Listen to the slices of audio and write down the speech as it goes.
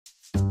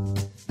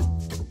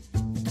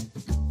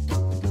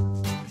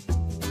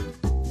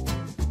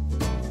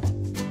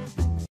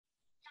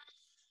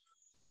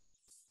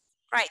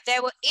Right,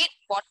 there were 8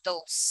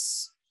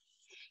 bottles,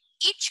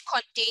 each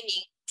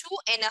containing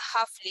 2.5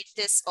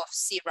 liters of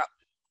syrup.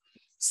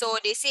 So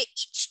they say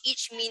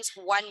each means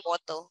 1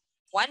 bottle.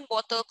 1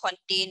 bottle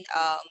contained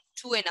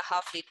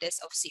 2.5 liters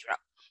of syrup.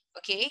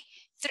 Okay,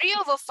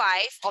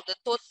 3/5 of the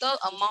total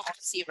amount of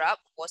syrup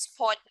was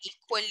poured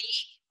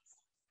equally.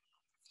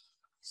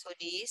 So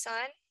this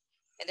one,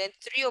 and then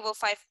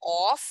 3/5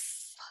 of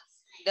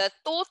the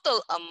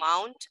total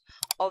amount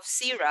of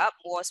syrup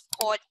was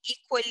poured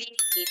equally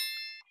in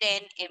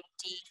 10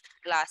 empty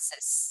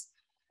glasses.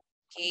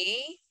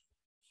 Okay.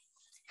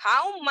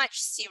 How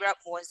much syrup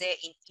was there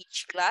in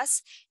each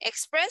glass?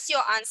 Express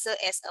your answer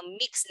as a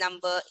mixed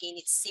number in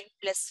its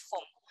simplest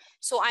form.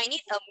 So I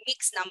need a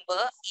mixed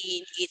number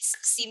in its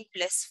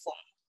simplest form.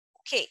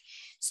 Okay,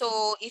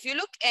 so if you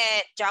look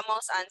at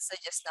Jamal's answer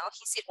just now,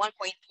 he said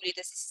 1.2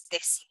 liters is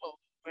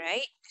decimal,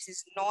 right? This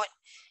is not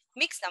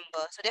mixed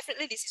number, so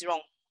definitely this is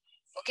wrong.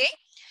 Okay,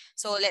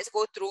 so let's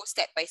go through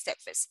step by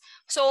step first.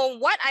 So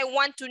what I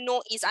want to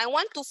know is I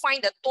want to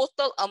find the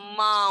total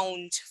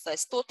amount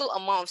first, total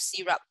amount of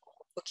syrup.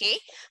 Okay,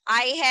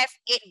 I have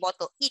 8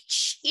 bottles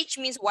each. Each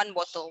means 1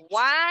 bottle.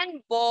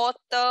 1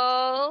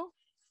 bottle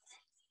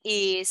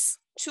is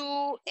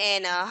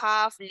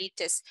 2.5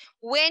 liters.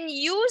 When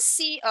you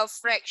see a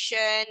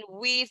fraction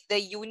with the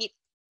unit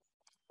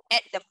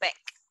at the back,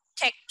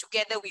 tagged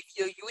together with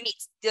your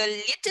units, the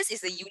liters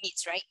is the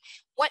units, right?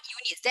 What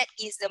units? That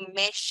is the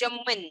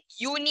measurement,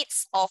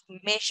 units of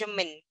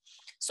measurement.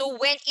 So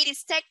when it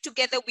is tagged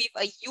together with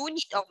a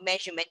unit of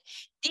measurement,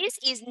 this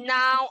is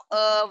now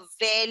a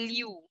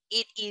value.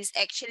 It is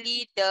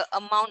actually the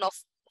amount of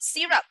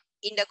syrup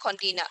in the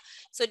container.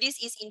 So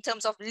this is in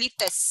terms of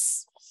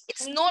liters.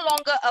 It's no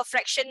longer a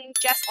fraction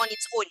just on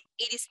its own.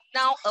 It is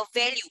now a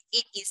value.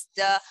 It is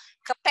the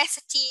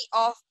capacity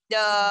of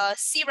the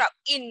syrup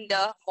in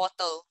the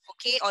bottle,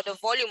 okay, or the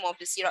volume of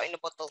the syrup in the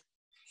bottle.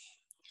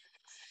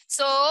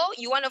 So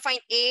you want to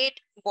find 8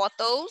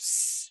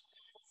 bottles.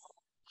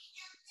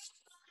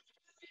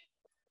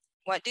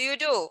 What do you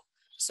do?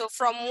 So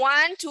from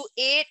 1 to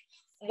 8,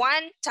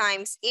 1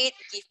 times 8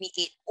 give me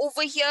 8.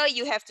 Over here,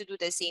 you have to do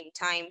the same,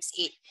 times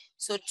 8.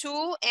 So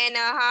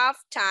 2.5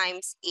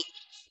 times 8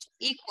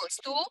 equals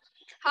to,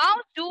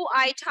 how do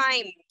I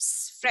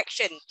times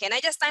fraction? Can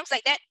I just times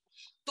like that?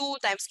 2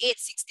 times 8,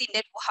 16,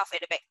 then put half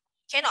at the back.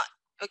 Cannot,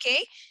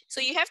 okay?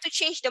 So you have to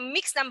change the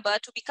mixed number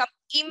to become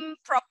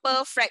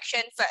improper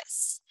fraction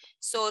first.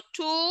 So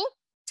 2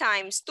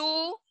 times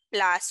 2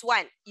 plus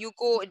 1. You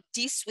go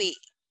this way.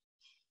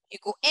 You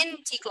go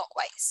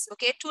anti-clockwise.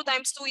 Okay, 2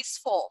 times 2 is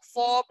 4.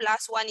 4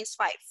 plus 1 is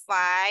 5.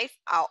 5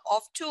 out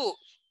of 2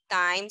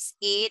 times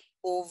 8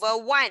 over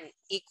 1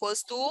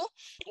 equals to,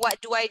 what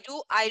do?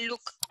 I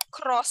look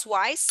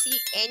crosswise, see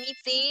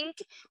anything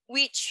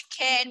which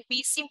can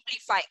be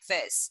simplified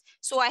first.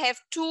 So I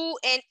have 2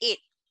 and 8.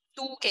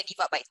 2 can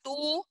divide by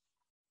 2.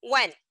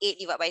 1, 8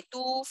 divided by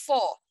 2,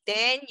 4.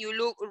 Then you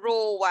look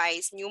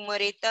row-wise,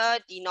 numerator,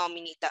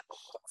 denominator.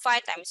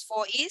 5 times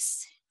 4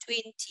 is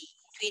 20.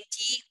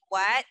 20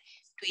 what?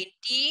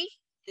 20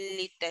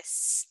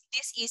 liters.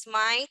 This is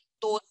my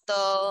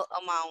total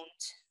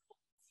amount.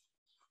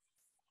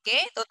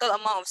 Okay, total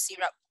amount of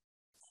syrup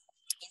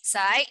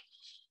inside.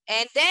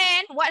 And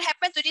then what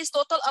happened to this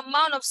total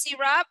amount of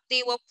syrup?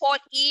 They were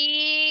poured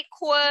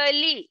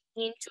equally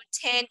into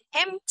 10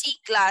 empty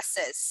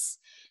glasses.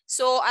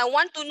 So I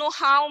want to know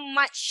how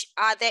much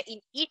are there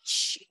in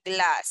each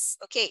glass.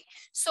 Okay,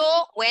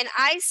 so when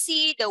I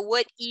see the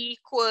word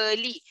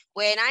equally,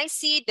 when I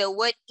see the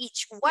word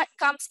each, what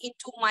comes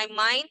into my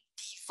mind?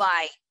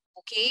 Divide.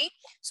 Okay,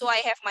 so I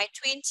have my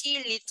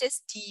 20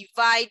 liters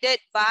divided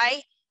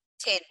by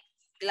 10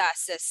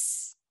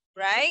 glasses,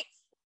 right?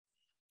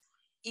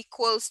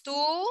 Equals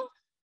to,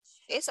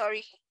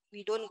 sorry,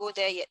 we don't go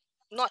there yet.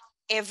 Not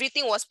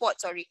everything was poured,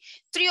 sorry.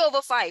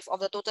 3/5 of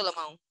the total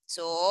amount.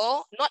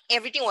 So not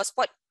everything was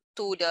poured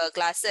to the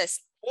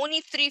glasses.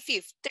 Only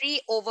 3/5,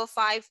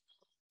 3/5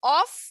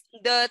 of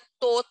the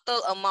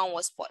total amount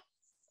was poured.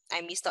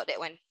 I missed out that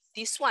one.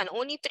 This one,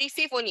 only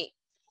 3/5 only.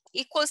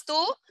 Equals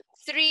to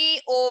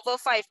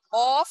 3/5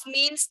 of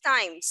means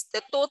times.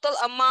 The total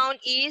amount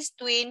is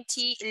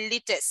 20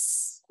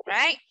 liters,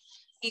 right?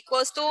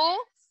 Equals to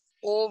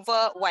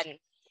over 1.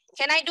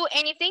 Can I do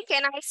anything?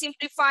 Can I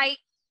simplify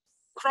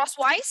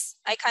crosswise?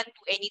 I can't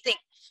do anything.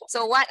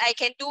 So what I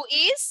can do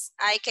is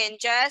I can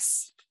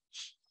just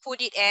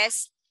put it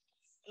as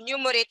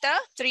numerator.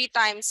 3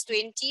 times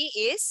 20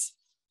 is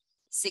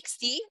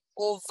 60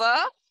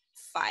 over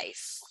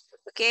 5.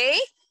 Okay.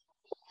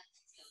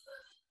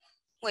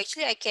 Oh,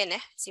 actually I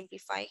can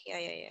simplify.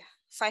 Yeah.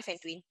 5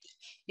 and 20.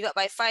 Divide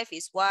by 5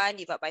 is 1.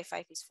 Divide by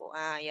 5 is 4.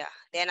 Yeah.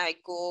 Then I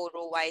go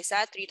row wise.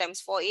 3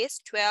 times 4 is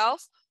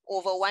 12.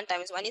 Over 1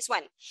 times 1 is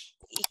 1.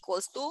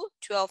 Equals to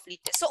 12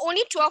 liters. So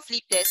only 12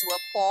 liters were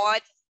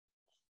poured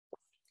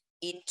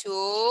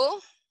into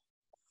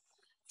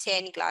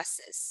 10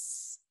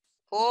 glasses.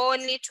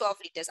 Only 12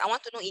 liters. I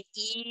want to know in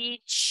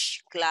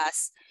each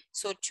glass.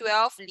 So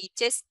 12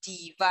 liters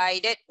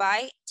divided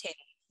by 10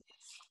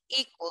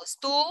 equals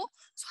to,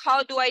 so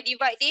how do I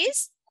divide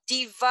this?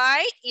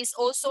 divide is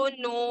also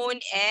known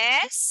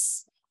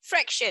as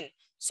fraction.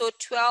 So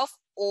 12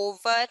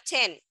 over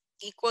 10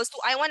 equals to,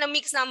 I want a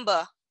mixed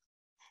number.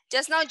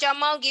 Just now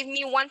Jamal gave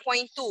me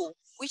 1.2,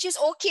 which is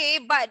okay,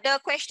 but the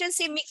question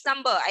say mixed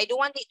number. I don't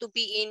want it to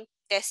be in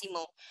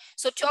decimal.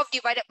 So 12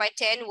 divided by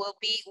 10 will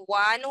be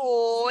 1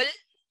 whole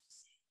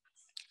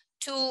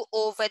 2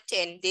 over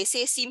 10. They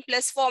say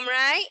simplest form,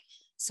 right?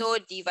 So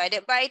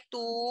divided by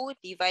 2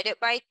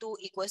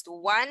 equals to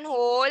 1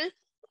 whole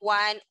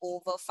 1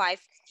 over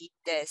 5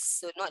 liters.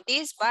 So not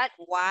this, but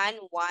 1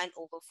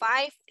 over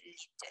 5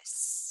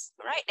 liters.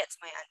 All right, that's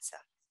my answer.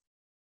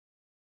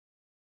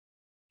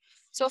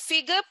 So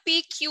figure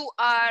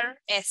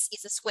PQRS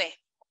is a square.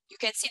 You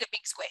can see the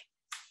big square,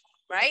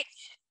 right?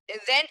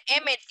 And then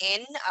M and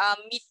N are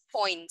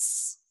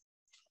midpoints.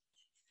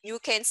 You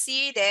can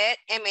see that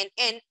M and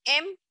N,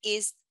 M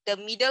is the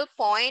middle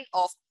point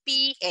of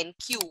P and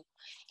Q,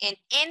 and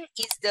N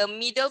is the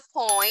middle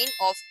point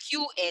of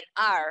Q and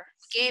R,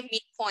 okay,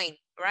 midpoint,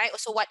 right?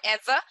 So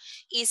whatever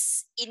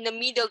is in the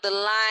middle, the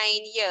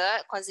line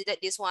here, consider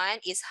this one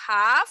is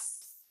half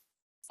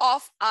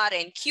of R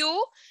and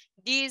Q.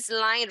 This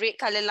line, red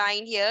color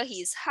line here,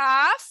 is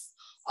half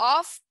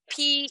of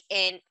P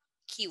and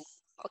Q,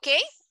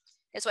 okay?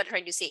 That's what I'm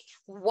trying to say.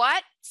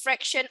 What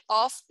fraction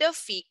of the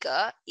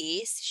figure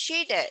is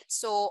shaded?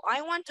 So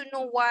I want to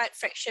know what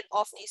fraction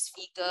of this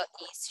figure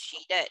is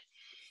shaded.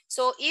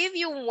 So if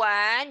you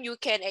want, you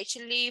can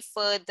actually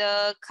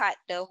further cut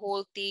the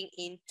whole thing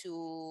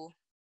into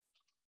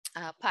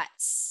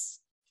parts.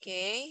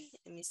 Okay,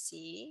 let me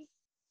see.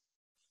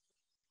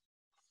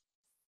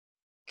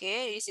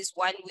 Okay, this is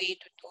one way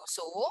to do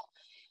so.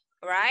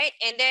 Right,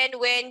 and then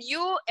when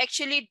you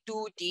actually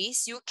do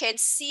this, you can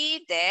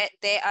see that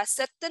there are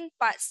certain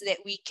parts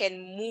that we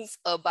can move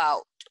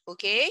about.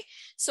 Okay,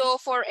 so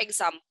for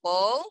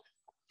example,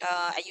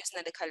 I use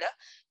another color.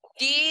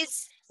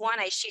 This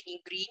one I shade in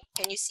green,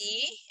 can you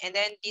see? And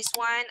then this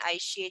one I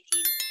shade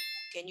in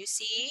blue, can you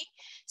see?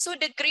 So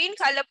the green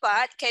color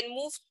part can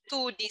move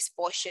to this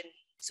portion.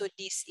 So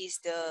this is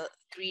the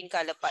green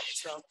color part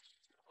as well.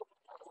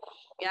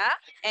 Yeah,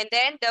 and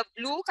then the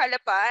blue color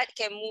part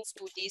can move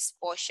to this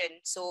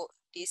portion. So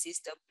this is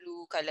the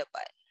blue color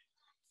part.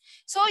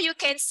 So you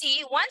can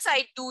see once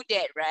I do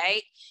that,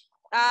 right?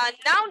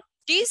 Now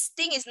this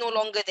thing is no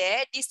longer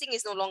there. This thing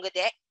is no longer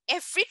there.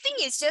 Everything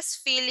is just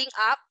filling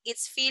up.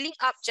 It's filling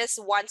up just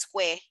one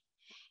square.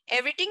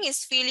 Everything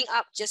is filling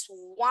up just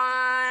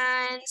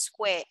one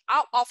square.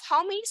 Out of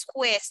how many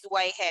squares do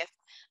I have?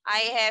 I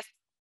have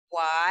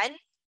 1,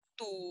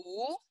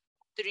 2,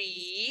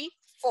 3,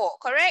 4.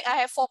 Correct? I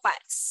have 4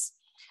 parts.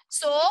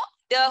 So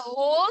the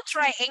whole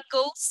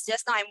triangles,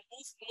 just now I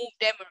moved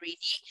them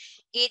already.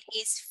 It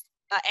is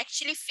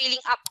actually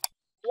filling up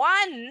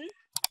 1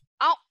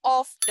 out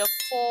of the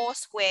 4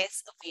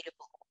 squares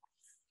available.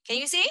 Can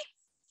you see?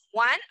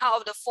 1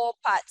 out of the 4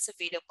 parts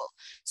available.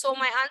 So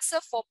my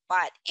answer for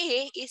part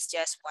A is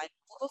just 1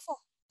 over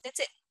 4. That's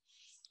it.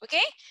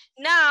 Okay.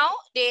 Now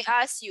they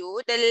ask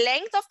you the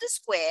length of the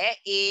square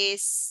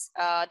is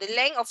the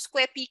length of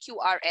square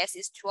PQRS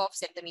is 12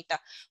 centimeter,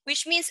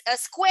 which means a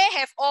square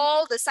have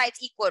all the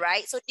sides equal,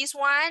 right? So this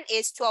one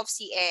is 12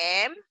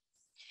 cm.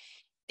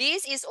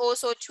 This is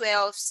also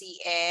 12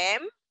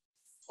 cm.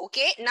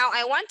 Okay, now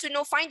I want to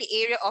know, find the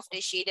area of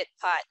the shaded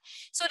part.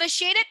 So the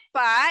shaded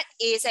part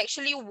is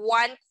actually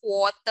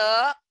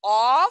 1/4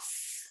 of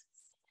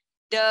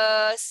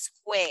the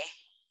square.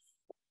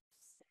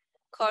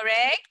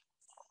 Correct?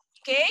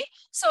 Okay,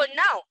 so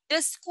now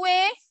the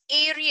square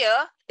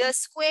area,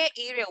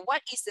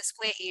 what is the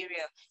square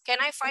area?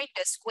 Can I find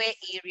the square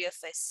area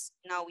first?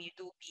 Now you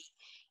do B.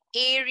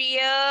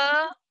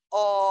 Area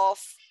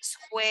of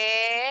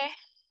square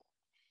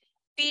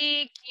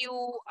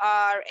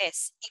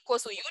PQRS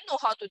equals to, you know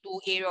how to do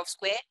area of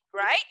square,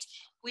 right?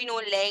 We know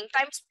length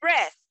times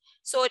breadth.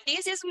 So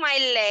this is my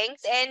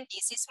length and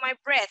this is my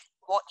breadth,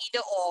 or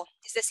either or.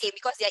 It's the same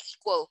because they are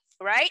equal,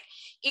 right?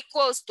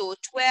 Equals to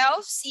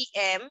 12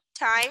 cm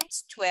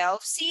times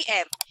 12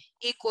 cm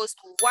equals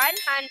to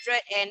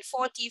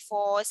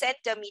 144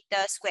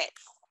 centimeter squared.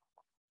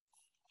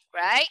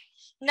 Right?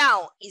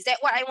 Now, is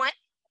that what I want?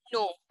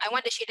 No, I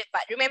want the shaded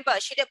part. Remember,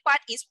 shaded part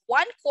is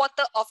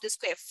 1/4 of the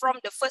square from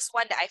the first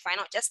one that I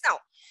find out just now.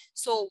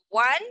 So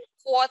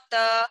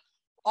 1/4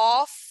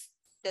 of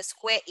the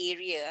square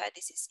area,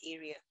 this is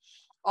area,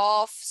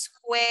 of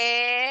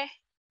square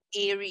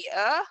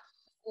area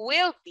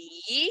will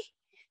be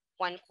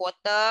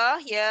 1/4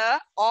 here.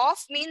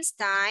 Of means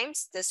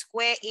times, the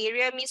square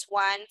area means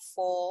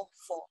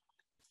 144.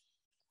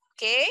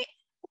 Okay,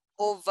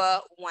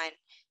 over 1.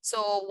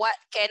 So what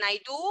can I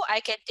do? I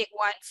can take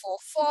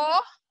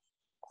 144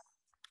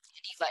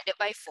 divided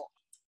by 4.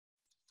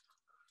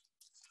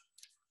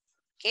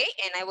 Okay,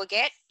 and I will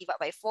get divided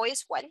by 4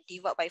 is 1,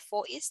 divided by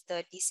 4 is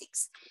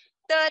 36.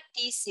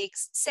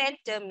 36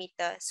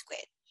 centimeter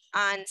squared.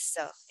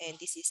 Answer, and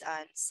this is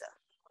answer.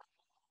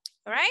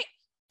 All right.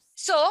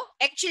 So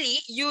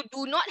actually, you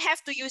do not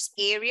have to use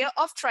area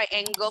of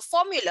triangle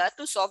formula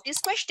to solve this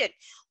question.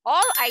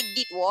 All I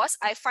did was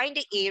I find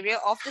the area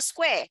of the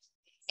square.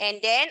 And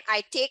then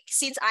I take,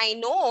 since I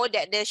know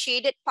that the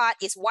shaded part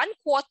is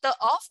 1/4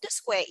 of the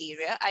square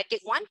area, I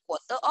take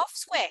 1/4 of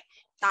square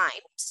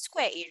times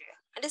square area.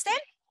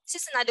 Understand?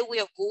 This is another way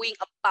of going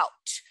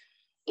about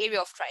area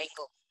of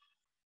triangle.